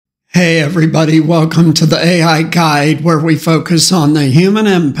Hey everybody, welcome to the AI Guide, where we focus on the human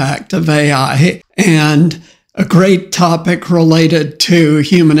impact of AI and a great topic related to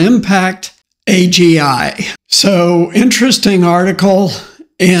human impact, AGI. So, interesting article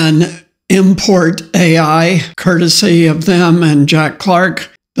in Import AI, courtesy of them and Jack Clark.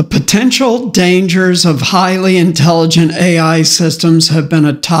 The potential dangers of highly intelligent AI systems have been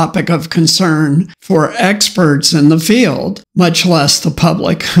a topic of concern for experts in the field, much less the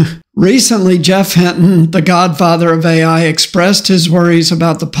public. Recently, Jeff Hinton, the godfather of AI, expressed his worries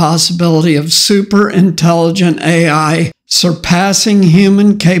about the possibility of superintelligent AI surpassing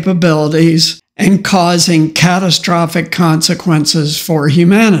human capabilities and causing catastrophic consequences for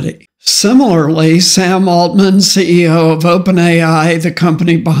humanity. Similarly, Sam Altman, CEO of OpenAI, the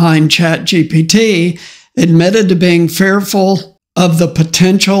company behind ChatGPT, admitted to being fearful of the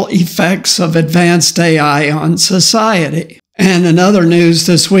potential effects of advanced AI on society. And in other news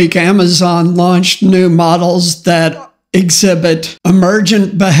this week, Amazon launched new models that exhibit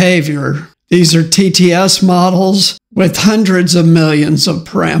emergent behavior. These are TTS models with hundreds of millions of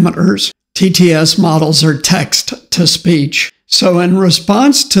parameters. TTS models are text-to-speech. So in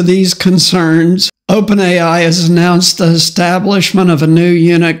response to these concerns, OpenAI has announced the establishment of a new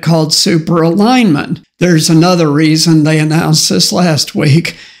unit called Superalignment. There's another reason they announced this last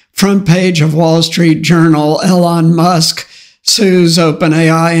week. Front page of Wall Street Journal, Elon Musk sues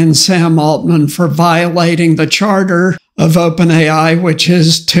OpenAI and Sam Altman for violating the charter of OpenAI, which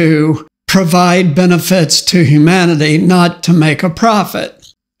is to provide benefits to humanity, not to make a profit.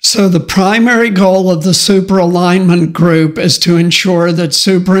 So the primary goal of the Superalignment group is to ensure that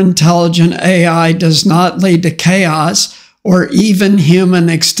superintelligent AI does not lead to chaos or even human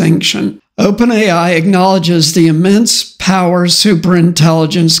extinction. OpenAI acknowledges the immense power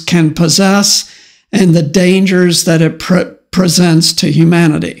superintelligence can possess and the dangers that it presents to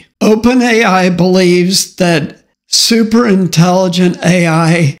humanity. OpenAI believes that superintelligent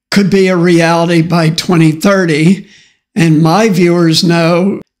AI could be a reality by 2030, and my viewers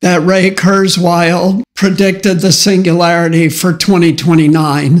know that Ray Kurzweil predicted the singularity for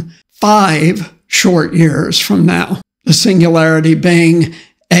 2029, 5 short years from now. The singularity being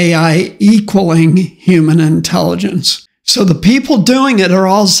AI equaling human intelligence. So the people doing it are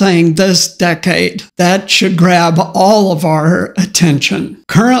all saying this decade. That should grab all of our attention.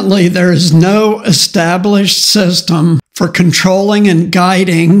 Currently, there is no established system for controlling and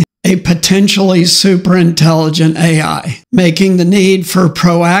guiding a potentially superintelligent AI, making the need for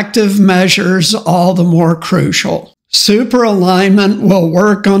proactive measures all the more crucial. Superalignment will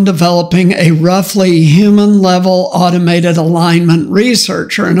work on developing a roughly human-level automated alignment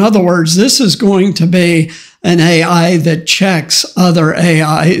researcher. In other words, this is going to be an AI that checks other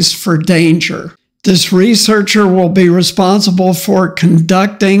AIs for danger. This researcher will be responsible for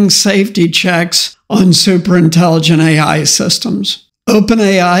conducting safety checks on superintelligent AI systems.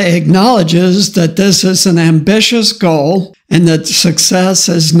 OpenAI acknowledges that this is an ambitious goal and that success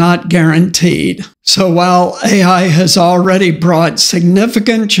is not guaranteed. So while AI has already brought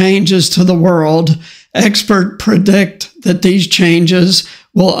significant changes to the world, experts predict that these changes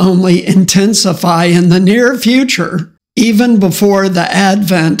will only intensify in the near future, even before the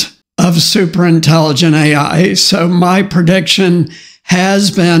advent of superintelligent AI. So my prediction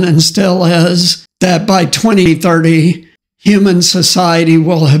has been and still is that by 2030, human society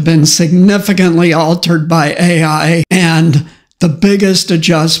will have been significantly altered by AI, and the biggest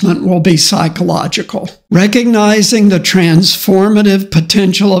adjustment will be psychological. Recognizing the transformative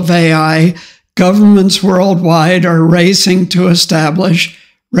potential of AI, governments worldwide are racing to establish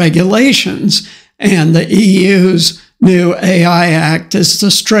regulations, and the EU's new AI Act is the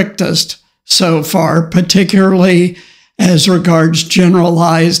strictest so far, particularly as regards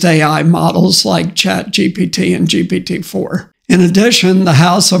generalized AI models like ChatGPT and GPT-4. In addition, the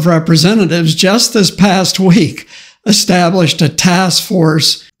House of Representatives just this past week established a task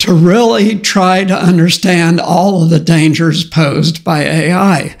force to really try to understand all of the dangers posed by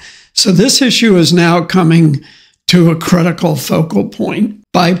AI. So this issue is now coming to a critical focal point.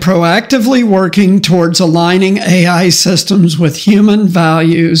 By proactively working towards aligning AI systems with human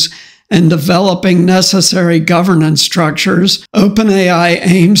values and developing necessary governance structures, OpenAI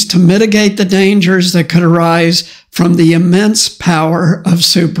aims to mitigate the dangers that could arise from the immense power of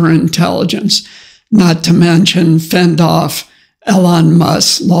superintelligence, not to mention fend off Elon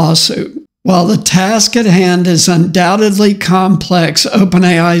Musk's lawsuit. While the task at hand is undoubtedly complex,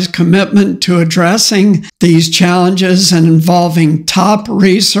 OpenAI's commitment to addressing these challenges and involving top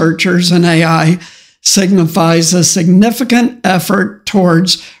researchers in AI signifies a significant effort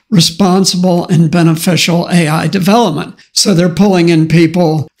towards responsible and beneficial AI development. So they're pulling in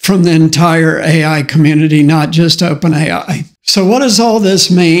people from the entire AI community, not just OpenAI. So what does all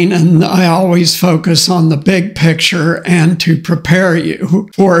this mean? And I always focus on the big picture and to prepare you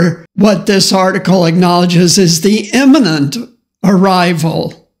for what this article acknowledges is the imminent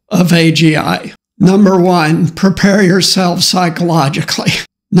arrival of AGI. Number one, prepare yourself psychologically.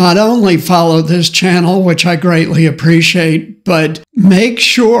 Not only follow this channel, which I greatly appreciate, but make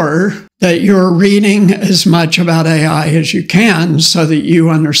sure that you're reading as much about AI as you can so that you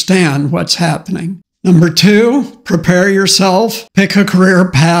understand what's happening. Number two, prepare yourself. Pick a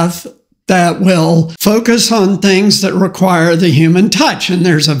career path that will focus on things that require the human touch. And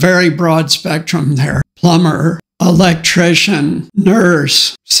there's a very broad spectrum there. Plumber, electrician,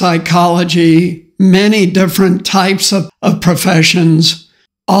 nurse, psychology, many different types of professions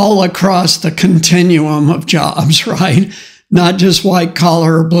all across the continuum of jobs, right? Not just white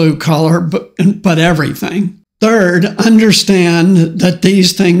collar or blue collar, but everything. Third, understand that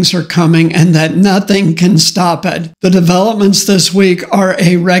these things are coming and that nothing can stop it. The developments this week are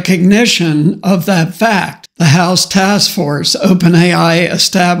a recognition of that fact. The House Task Force, OpenAI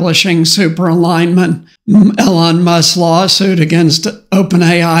establishing Superalignment, Elon Musk's lawsuit against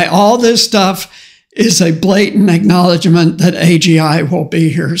OpenAI, all this stuff is a blatant acknowledgement that AGI will be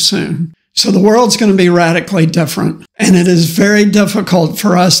here soon. So the world's going to be radically different. And it is very difficult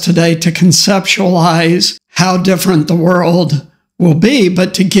for us today to conceptualize how different the world will be.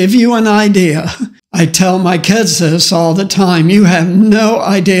 But to give you an idea, I tell my kids this all the time. You have no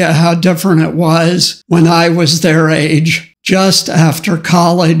idea how different it was when I was their age, just after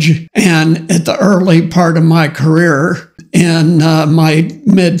college and at the early part of my career in my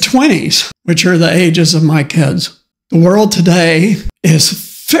mid-20s, which are the ages of my kids. The world today is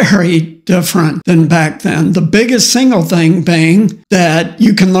very different than back then. The biggest single thing being that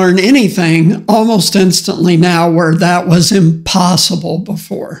you can learn anything almost instantly now where that was impossible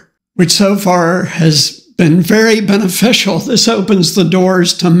before, which so far has been very beneficial. This opens the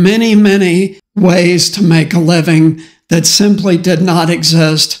doors to many, many ways to make a living that simply did not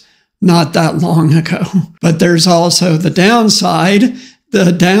exist not that long ago. But there's also the downside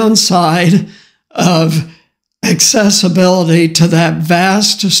of accessibility to that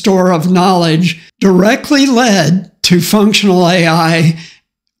vast store of knowledge directly led to functional AI,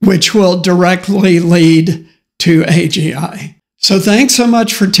 which will directly lead to AGI. So thanks so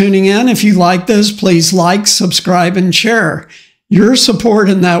much for tuning in. If you like this, please like, subscribe, and share. Your support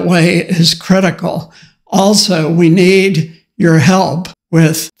in that way is critical. Also, we need your help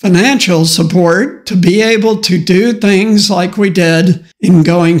with financial support to be able to do things like we did in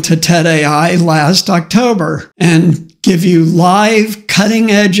going to TED AI last October and give you live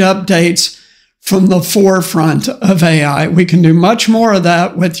cutting-edge updates from the forefront of AI. We can do much more of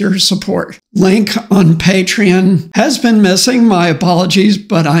that with your support. Link on Patreon has been missing. My apologies,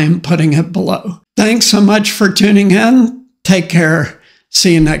 but I am putting it below. Thanks so much for tuning in. Take care.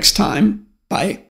 See you next time. Bye.